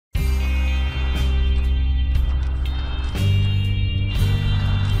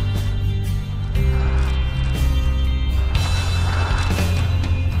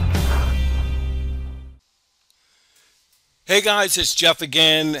Hey guys, it's Jeff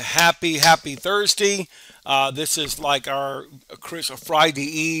again. Happy Thursday. This is like our Friday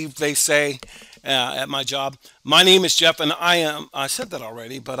Eve, they say, at my job. My name is Jeff, and I said that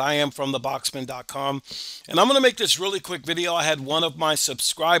already, but I am from theboxman.com. And I'm going to make this really quick video. I had one of my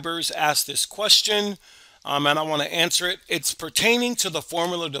subscribers ask this question, and I want to answer it. It's pertaining to the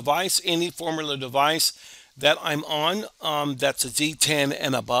Formuler device, any Formuler device that I'm on, that's a Z10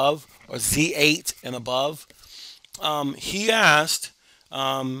 and above, or Z8 and above. He asked,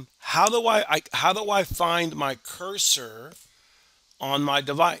 how do I find my cursor on my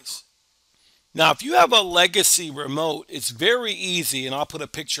device? Now, if you have a legacy remote, it's very easy, and I'll put a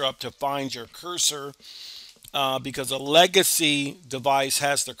picture up to find your cursor because a legacy device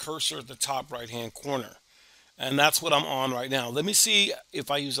has the cursor at the top right-hand corner, and that's what I'm on right now. Let me see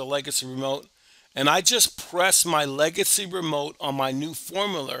if I use a legacy remote, and I just press my legacy remote on my new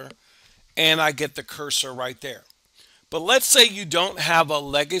Formuler, and I get the cursor right there. But let's say you don't have a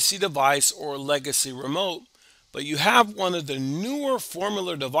legacy device or a legacy remote, but you have one of the newer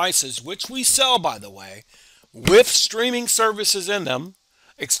Formuler devices, which we sell, by the way, with streaming services in them,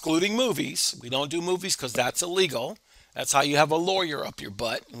 excluding movies. We don't do movies because that's illegal. That's how you have a lawyer up your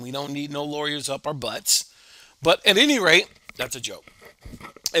butt, and we don't need no lawyers up our butts. But at any rate, that's a joke.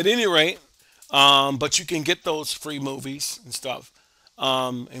 At any rate, but you can get those free movies and stuff.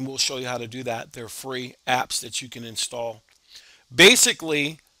 And we'll show you how to do that. They're free apps that you can install.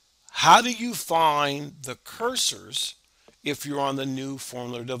 Basically, how do you find the cursors if you're on the new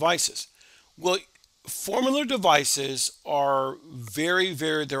Formuler devices? Well, Formuler devices are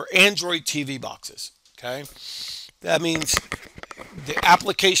they're Android TV boxes, okay? That means the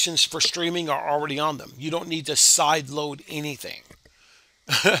applications for streaming are already on them. You don't need to side load anything.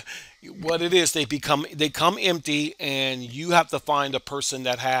 What it is, they come empty, and you have to find a person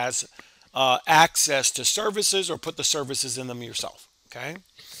that has access to services or put the services in them yourself. Okay.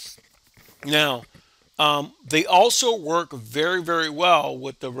 Now, they also work very well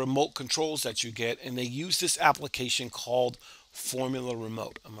with the remote controls that you get, and they use this application called Formula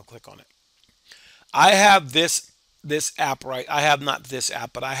Remote. I'm gonna click on it. I have this app, right? I have not this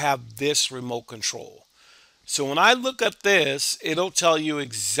app, but I have this remote control. So when I look at this, it'll tell you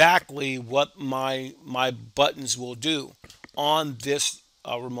exactly what my buttons will do on this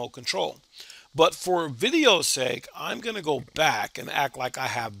remote control. But for video's sake, I'm going to go back and act like I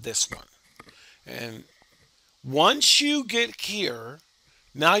have this one. And once you get here,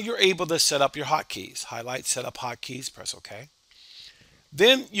 now you're able to set up your hotkeys. Highlight, set up hotkeys, press OK.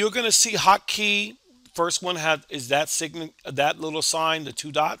 Then you're going to see hotkey. First one is that little sign, the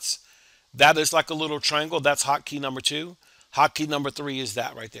two dots. That is like a little triangle. That's hotkey number 2. Hotkey number 3 is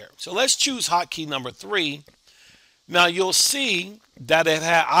that right there. So let's choose hotkey number 3. Now you'll see that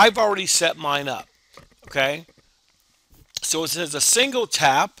I've already set mine up. Okay. So it says a single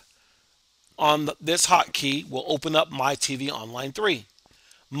tap on this hotkey will open up My TV Online 3.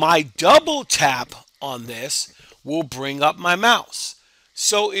 My double tap on this will bring up my mouse.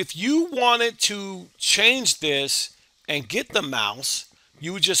 So if you wanted to change this and get the mouse,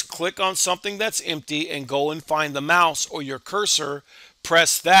 you would just click on something that's empty and go and find the mouse or your cursor,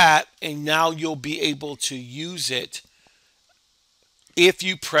 press that, and now you'll be able to use it if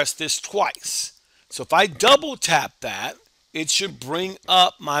you press this twice. So if I double tap that, it should bring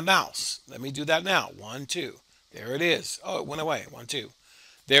up my mouse. Let me do that now. 1, 2. There it is. Oh, it went away. 1, 2.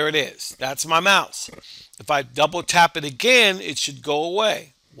 There it is. That's my mouse. If I double tap it again, it should go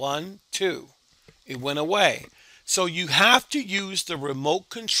away. 1, 2. It went away. So you have to use the remote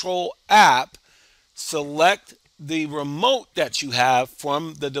control app, select the remote that you have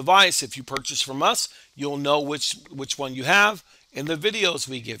from the device. If you purchase from us, you'll know which one you have in the videos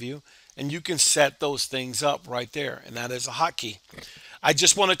we give you, and you can set those things up right there, and that is a hotkey. I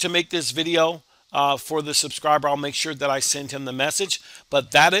just wanted to make this video for the subscriber. I'll make sure that I send him the message,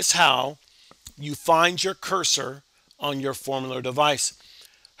 but that is how you find your cursor on your Formuler device.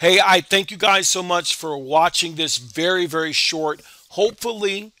 Hey, I thank you guys so much for watching this very short,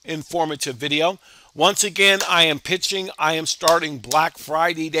 hopefully informative video. Once again, I am starting Black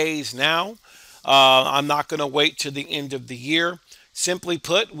Friday days now. I'm not going to wait to the end of the year. Simply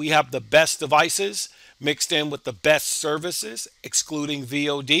put, we have the best devices mixed in with the best services, excluding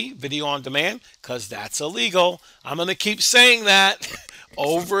VOD, video on demand, because that's illegal. I'm going to keep saying that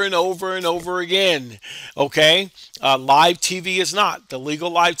over and over again. Okay? Live TV is not. The legal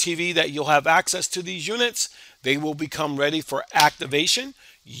live TV that you'll have access to these units, they will become ready for activation.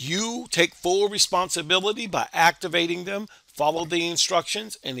 You take full responsibility by activating them. Follow the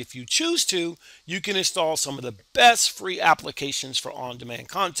instructions, and if you choose to, you can install some of the best free applications for on-demand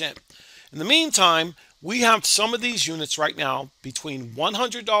content. In the meantime, We have some of these units right now between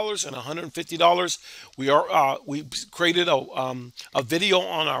 $100 and $150. We created a video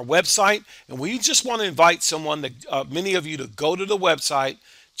on our website, and we just want to invite someone, many of you, to go to the website,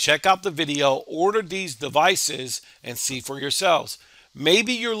 check out the video, order these devices, and see for yourselves.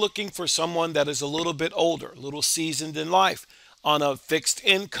 Maybe you're looking for someone that is a little bit older, a little seasoned in life, on a fixed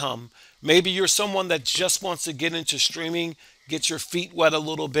income. Maybe you're someone that just wants to get into streaming, get your feet wet a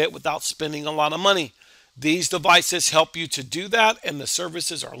little bit without spending a lot of money. These devices help you to do that, and the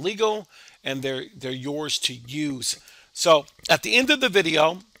services are legal and they're yours to use. So at the end of the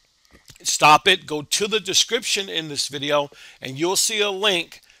video, stop it, go to the description in this video, and you'll see a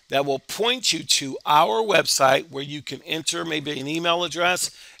link that will point you to our website where you can enter maybe an email address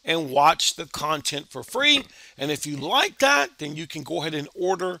and watch the content for free. And if you like that, then you can go ahead and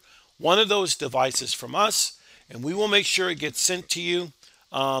order one of those devices from us, and we will make sure it gets sent to you,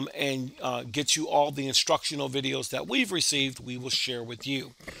 and get you all the instructional videos that we've received, we will share with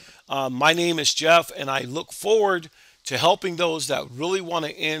you. My name is Jeff, and I look forward to helping those that really want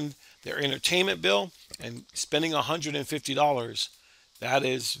to end their entertainment bill. And spending $150, that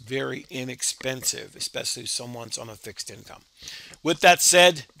is very inexpensive, especially if someone's on a fixed income. With that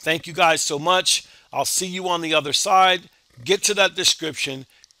said, thank you guys so much. I'll see you on the other side. Get to that description,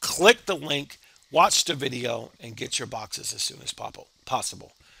 click the link, watch the video, and get your boxes as soon as possible.